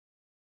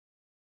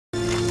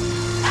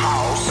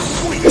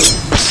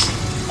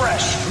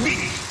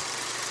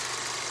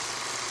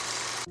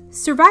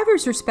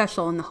Survivors are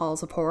special in the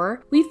halls of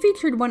horror. We've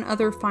featured one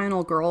other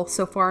final girl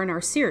so far in our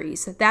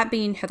series, that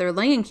being Heather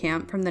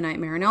Langenkamp from the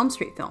Nightmare on Elm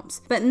Street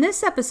films. But in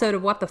this episode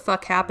of What the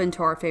Fuck Happened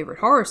to Our Favorite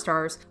Horror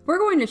Stars, we're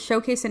going to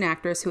showcase an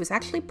actress who has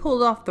actually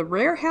pulled off the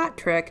rare hat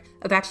trick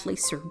of actually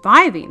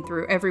surviving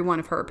through every one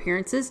of her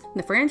appearances in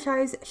the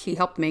franchise she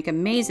helped make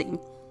amazing.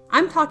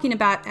 I'm talking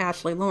about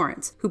Ashley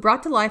Lawrence, who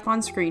brought to life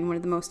on screen one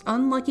of the most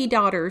unlucky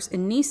daughters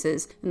and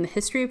nieces in the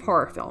history of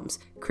horror films,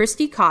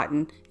 Christy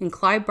Cotton, in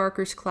Clive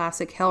Barker's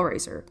classic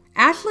Hellraiser.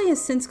 Ashley has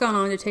since gone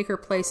on to take her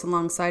place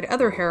alongside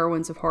other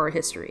heroines of horror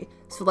history,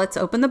 so let's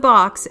open the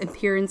box and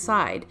peer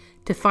inside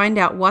to find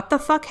out what the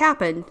fuck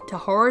happened to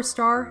horror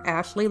star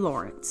Ashley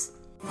Lawrence.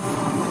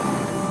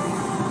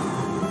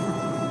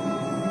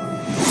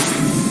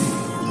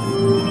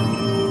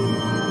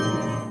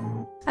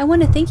 I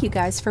want to thank you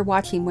guys for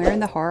watching Where in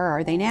the Horror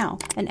Are They Now,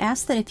 and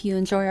ask that if you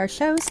enjoy our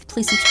shows,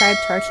 please subscribe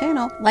to our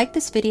channel, like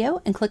this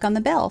video, and click on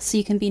the bell so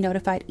you can be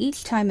notified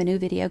each time a new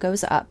video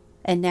goes up.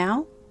 And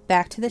now,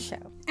 back to the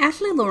show.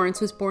 Ashley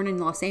Lawrence was born in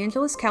Los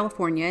Angeles,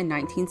 California in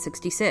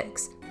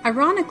 1966.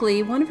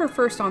 Ironically, one of her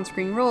first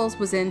on-screen roles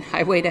was in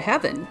Highway to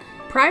Heaven.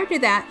 Prior to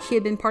that, she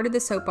had been part of the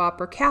soap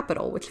opera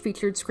Capital, which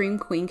featured Scream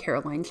Queen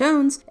Caroline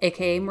Jones,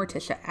 aka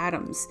Morticia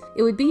Addams.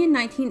 It would be in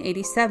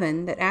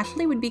 1987 that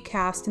Ashley would be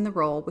cast in the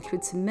role which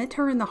would cement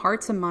her in the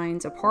hearts and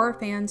minds of horror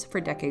fans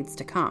for decades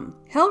to come.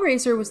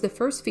 Hellraiser was the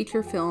first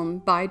feature film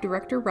by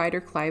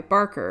director-writer Clive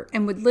Barker,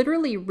 and would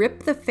literally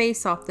rip the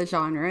face off the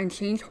genre and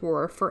change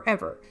horror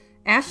forever.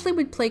 Ashley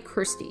would play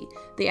Kirsty,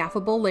 the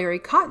affable Larry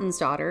Cotton's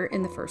daughter,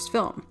 in the first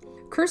film.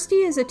 Kirsty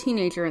is a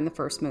teenager in the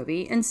first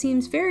movie and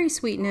seems very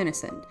sweet and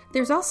innocent.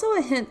 There's also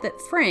a hint that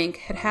Frank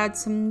had had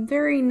some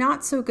very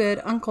not-so-good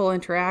uncle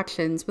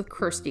interactions with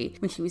Kirsty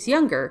when she was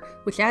younger,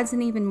 which adds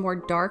an even more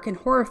dark and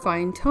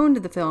horrifying tone to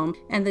the film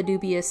and the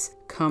dubious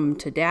 "come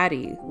to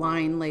daddy"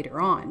 line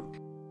later on.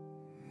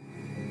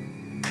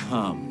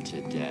 Come to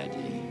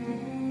daddy.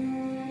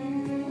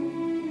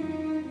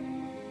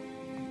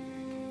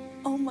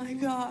 Oh my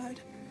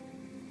God.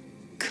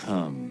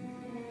 Come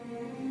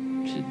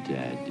to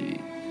daddy.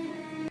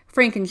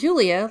 Frank and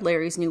Julia,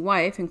 Larry's new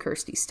wife and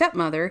Kirsty's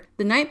stepmother,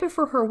 the night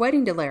before her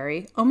wedding to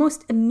Larry,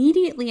 almost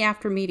immediately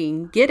after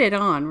meeting, get it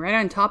on right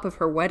on top of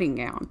her wedding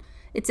gown.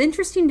 It's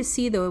interesting to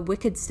see the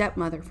wicked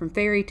stepmother from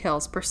fairy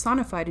tales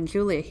personified in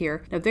Julia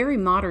here in a very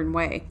modern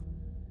way,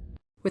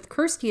 with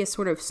Kirsty a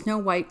sort of Snow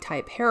White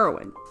type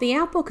heroine. The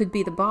apple could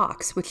be the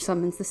box which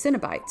summons the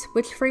Cenobites,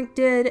 which Frank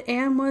did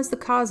and was the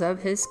cause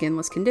of his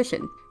skinless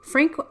condition.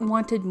 Frank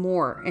wanted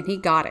more, and he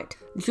got it.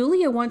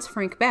 Julia wants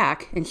Frank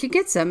back, and she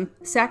gets him,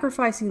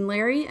 sacrificing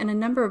Larry and a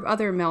number of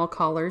other male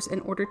callers in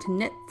order to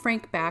knit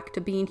Frank back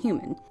to being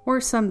human, or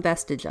some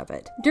vestige of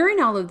it. During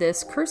all of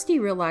this, Kirsty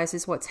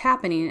realizes what's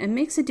happening and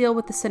makes a deal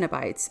with the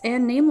Cenobites,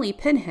 and namely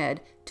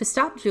Pinhead, to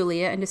stop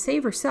Julia and to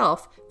save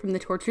herself from the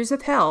tortures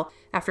of hell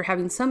after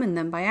having summoned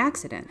them by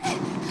accident.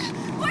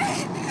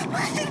 Wait,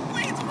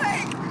 please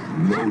wait.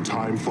 No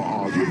time for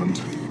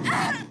argument.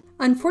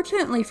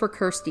 Unfortunately for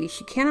Kirsty,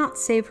 she cannot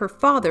save her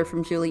father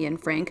from Julia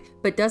and Frank,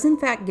 but does in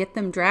fact get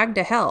them dragged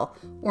to hell,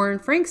 or in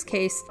Frank's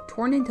case,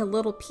 torn into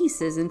little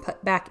pieces and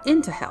put back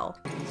into hell.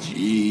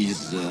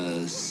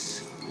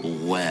 Jesus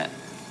wept.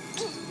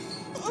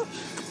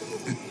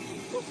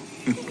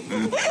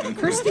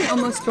 Kirsty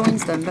almost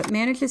joins them, but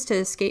manages to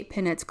escape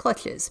Pinhead's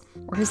clutches,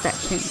 or his that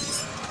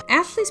chance.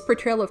 Ashley's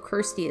portrayal of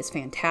Kirsty is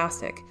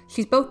fantastic.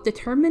 She's both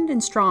determined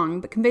and strong,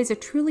 but conveys a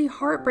truly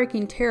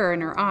heartbreaking terror in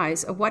her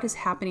eyes of what is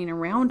happening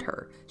around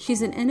her.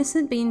 She's an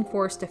innocent being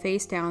forced to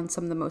face down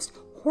some of the most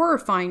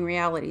horrifying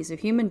realities of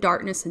human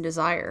darkness and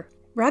desire.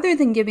 Rather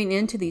than giving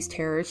in to these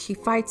terrors, she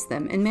fights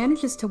them and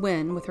manages to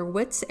win with her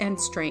wits and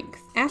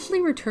strength.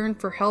 Ashley returned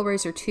for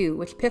Hellraiser 2,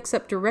 which picks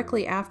up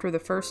directly after the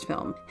first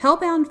film.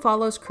 Hellbound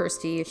follows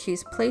Kirsty as she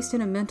is placed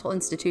in a mental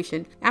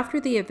institution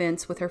after the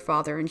events with her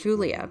father and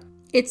Julia.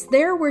 It's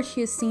there where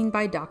she is seen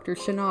by Dr.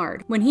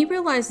 Chenard. When he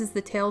realizes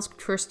the tales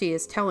Kirsty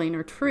is telling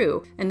are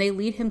true and they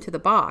lead him to the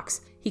box,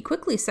 he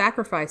quickly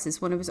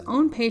sacrifices one of his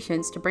own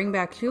patients to bring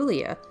back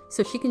Julia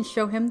so she can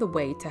show him the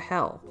way to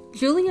hell.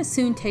 Julia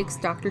soon takes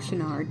Dr.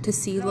 Chenard to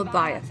see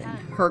Leviathan,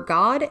 her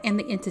god and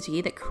the entity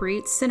that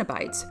creates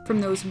Cenobites from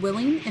those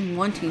willing and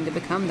wanting to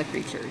become the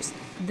creatures.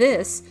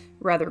 This,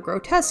 rather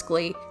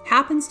grotesquely,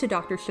 happens to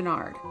Dr.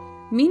 Chenard.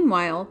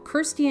 Meanwhile,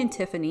 Kirsty and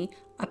Tiffany,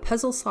 a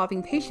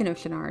puzzle-solving patient of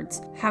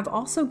Chenard's, have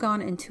also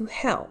gone into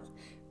hell.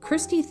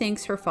 Kirsty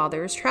thinks her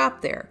father is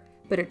trapped there,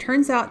 but it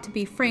turns out to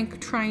be Frank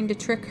trying to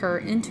trick her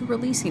into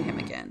releasing him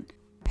again.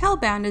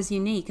 Hellbound is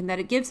unique in that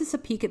it gives us a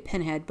peek at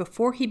Pinhead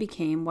before he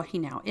became what he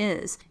now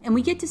is, and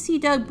we get to see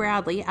Doug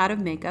Bradley out of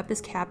makeup as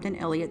Captain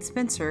Elliot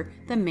Spencer,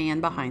 the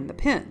man behind the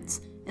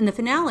pins. In the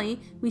finale,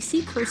 we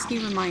see Kirsty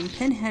remind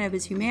Pinhead of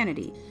his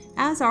humanity,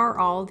 as are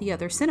all the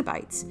other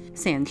Cenobites,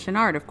 sans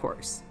Chenard of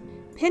course.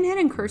 Pinhead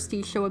and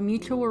Kirsty show a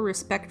mutual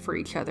respect for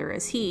each other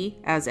as he,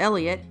 as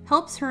Elliot,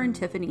 helps her and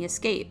Tiffany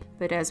escape,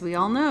 but as we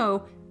all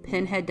know,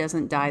 Pinhead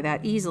doesn't die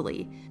that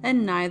easily,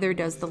 and neither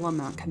does the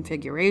Lamont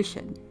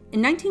configuration.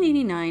 In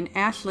 1989,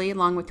 Ashley,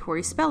 along with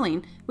Tori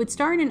Spelling, would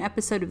star in an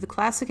episode of the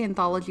classic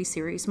anthology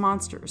series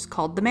Monsters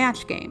called The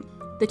Match Game.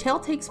 The tale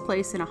takes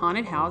place in a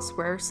haunted house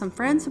where some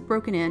friends have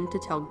broken in to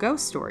tell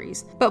ghost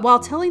stories, but while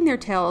telling their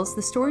tales,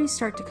 the stories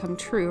start to come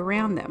true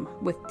around them,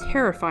 with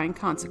terrifying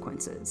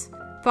consequences.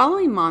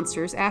 Following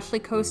Monsters, Ashley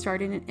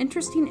co-starred in an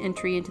interesting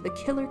entry into the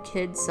killer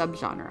kid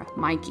subgenre,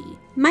 Mikey.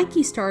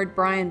 Mikey starred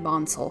Brian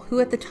Bonsall, who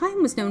at the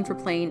time was known for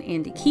playing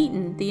Andy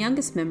Keaton, the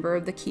youngest member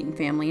of the Keaton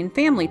family in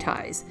Family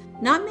Ties.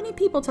 Not many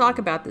people talk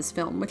about this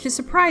film, which is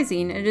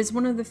surprising. It is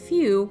one of the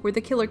few where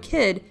the killer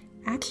kid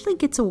actually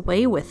gets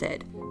away with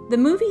it. The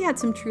movie had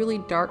some truly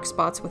dark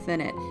spots within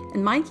it,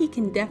 and Mikey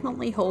can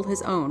definitely hold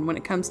his own when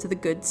it comes to the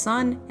good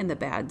son and the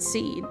bad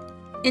seed.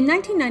 In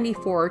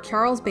 1994,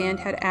 Charles Band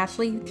had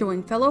Ashley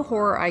join fellow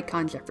horror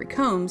icon Jeffrey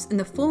Combs in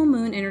the Full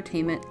Moon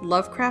Entertainment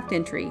Lovecraft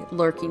entry,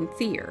 Lurking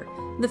Fear.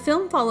 The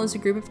film follows a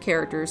group of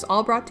characters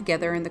all brought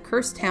together in the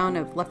cursed town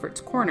of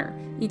Lefferts Corner,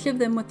 each of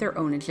them with their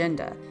own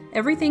agenda.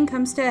 Everything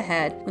comes to a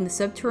head when the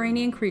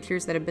subterranean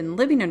creatures that have been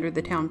living under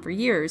the town for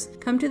years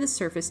come to the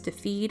surface to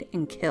feed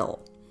and kill.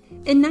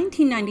 In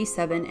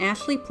 1997,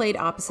 Ashley played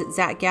opposite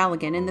Zach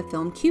Galligan in the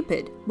film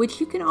Cupid,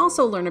 which you can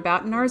also learn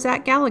about in our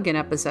Zach Galligan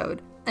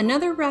episode.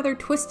 Another rather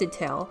twisted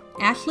tale,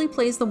 Ashley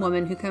plays the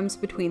woman who comes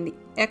between the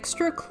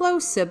extra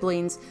close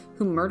siblings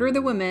who murder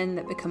the women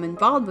that become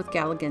involved with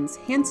Galligan's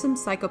handsome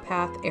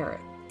psychopath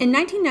Eric. In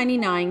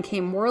 1999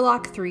 came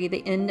Warlock 3: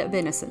 The End of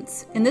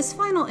Innocence. In this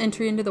final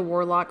entry into the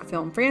Warlock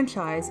film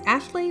franchise,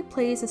 Ashley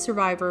plays a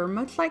survivor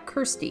much like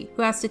Kirsty,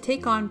 who has to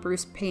take on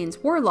Bruce Payne's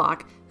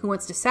Warlock, who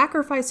wants to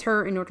sacrifice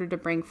her in order to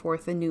bring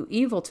forth a new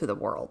evil to the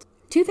world.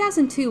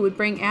 2002 would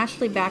bring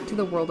Ashley back to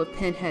the world of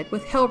Pinhead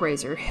with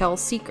Hellraiser: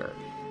 Hellseeker.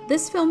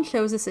 This film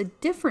shows us a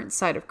different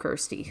side of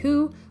Kirsty,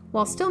 who,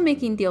 while still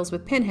making deals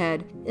with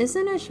Pinhead,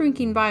 isn't a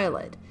shrinking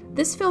violet.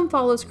 This film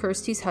follows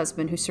Kirsty's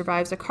husband, who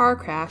survives a car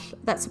crash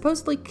that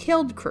supposedly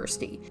killed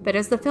Kirsty, but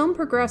as the film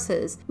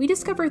progresses, we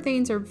discover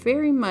things are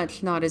very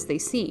much not as they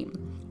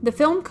seem. The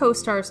film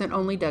co-stars not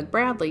only Doug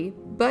Bradley,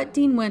 but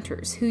Dean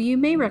Winters, who you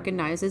may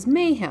recognize as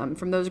Mayhem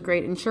from those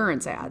great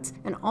insurance ads,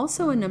 and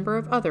also a number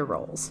of other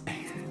roles.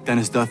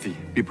 Dennis Duffy,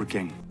 Beeper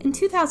King. In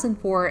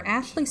 2004,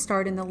 Ashley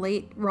starred in the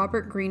late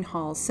Robert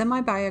Greenhall's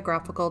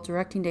semi-biographical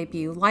directing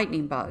debut,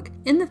 Lightning Bug.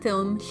 In the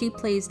film, she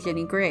plays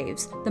Jenny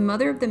Graves, the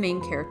mother of the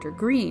main character,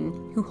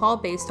 Green, who Hall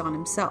based on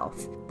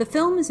himself. The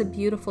film is a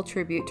beautiful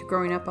tribute to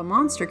growing up a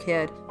monster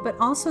kid, but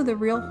also the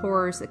real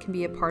horrors that can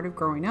be a part of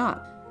growing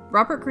up.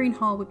 Robert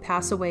Greenhall would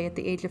pass away at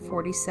the age of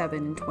 47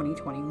 in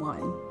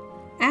 2021.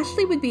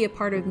 Ashley would be a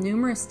part of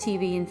numerous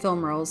TV and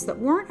film roles that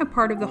weren't a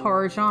part of the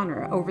horror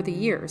genre over the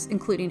years,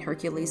 including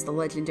Hercules: The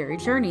Legendary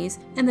Journeys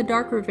and the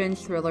dark revenge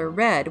thriller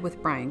Red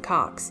with Brian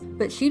Cox.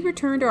 But she'd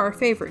return to our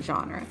favorite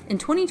genre. In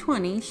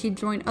 2020, she'd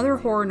join other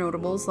horror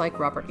notables like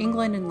Robert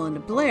Englund and Linda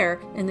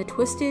Blair in the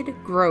twisted,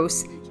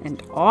 gross,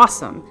 and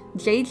awesome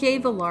J.J.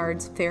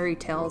 Villard's Fairy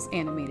Tales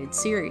animated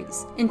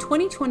series. In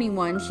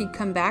 2021, she'd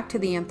come back to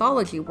the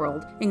anthology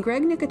world in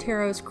Greg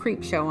Nicotero's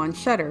Creepshow on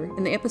Shudder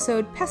in the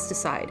episode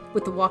Pesticide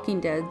with The Walking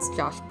Dead's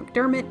Josh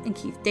McDermott and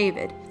Keith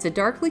David. It's a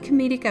darkly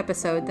comedic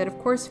episode that of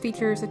course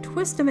features a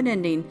twist of an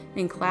ending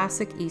in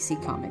classic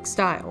EC comic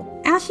style.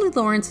 Ashley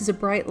Lawrence is a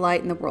bright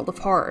light in the world of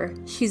horror.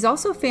 She's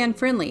also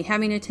fan-friendly,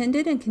 having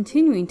attended and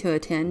continuing to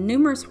attend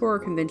numerous horror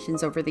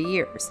conventions over the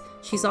years.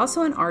 She's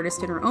also an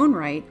artist in her own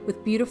right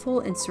with beautiful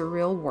and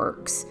surreal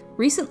works.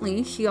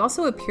 Recently, she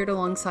also appeared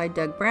alongside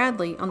Doug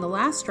Bradley on The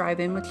Last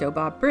Drive-In with Joe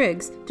Bob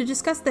Briggs to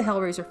discuss the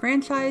Hellraiser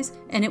franchise,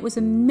 and it was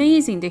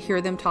amazing to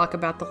hear them talk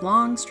about the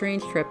long,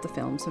 strange trip the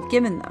films have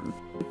given them.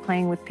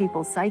 Playing with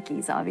people's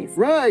psyches, obviously.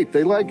 Right,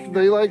 they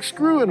like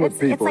screwing with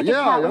people. It's like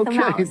a cat with a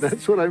mouse.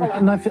 That's what I mean.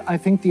 And I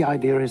think the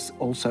idea is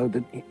also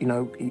that,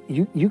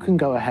 you can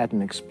go ahead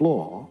and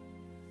explore.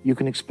 You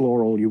can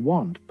explore all you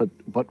want, but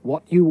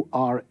what you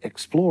are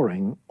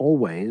exploring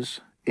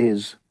always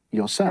is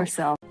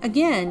yourself.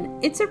 Again,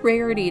 it's a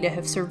rarity to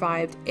have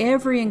survived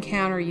every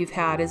encounter you've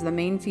had as the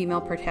main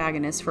female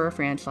protagonist for a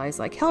franchise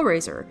like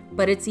Hellraiser,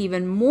 but it's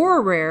even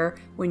more rare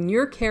when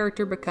your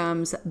character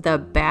becomes the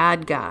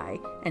bad guy.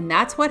 And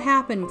that's what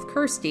happened with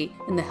Kirsty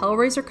in the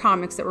Hellraiser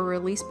comics that were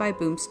released by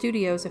Boom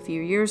Studios a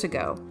few years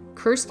ago.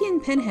 Kirsty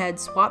and Pinhead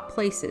swap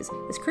places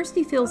as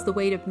Kirsty feels the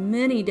weight of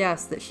many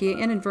deaths that she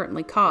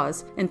inadvertently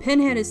caused, and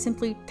Pinhead is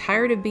simply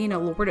tired of being a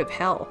lord of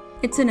hell.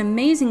 It's an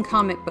amazing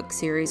comic book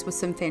series with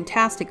some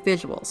fantastic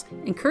visuals,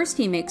 and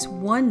Kirsty makes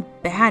one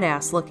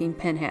badass looking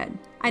Pinhead.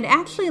 I'd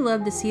actually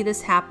love to see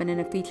this happen in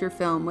a feature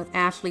film with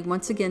Ashley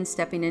once again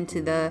stepping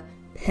into the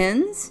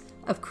pens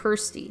of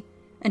Kirsty.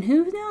 And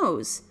who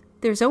knows?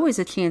 There's always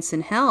a chance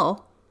in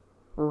hell,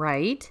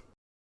 right?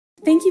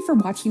 Thank you for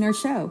watching our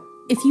show.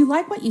 If you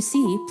like what you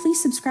see, please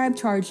subscribe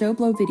to our Joe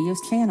Blow Videos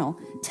channel.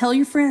 Tell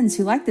your friends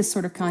who like this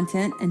sort of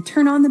content and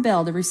turn on the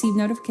bell to receive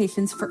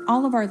notifications for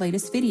all of our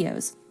latest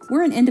videos.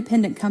 We're an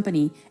independent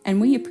company and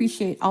we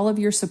appreciate all of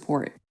your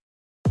support.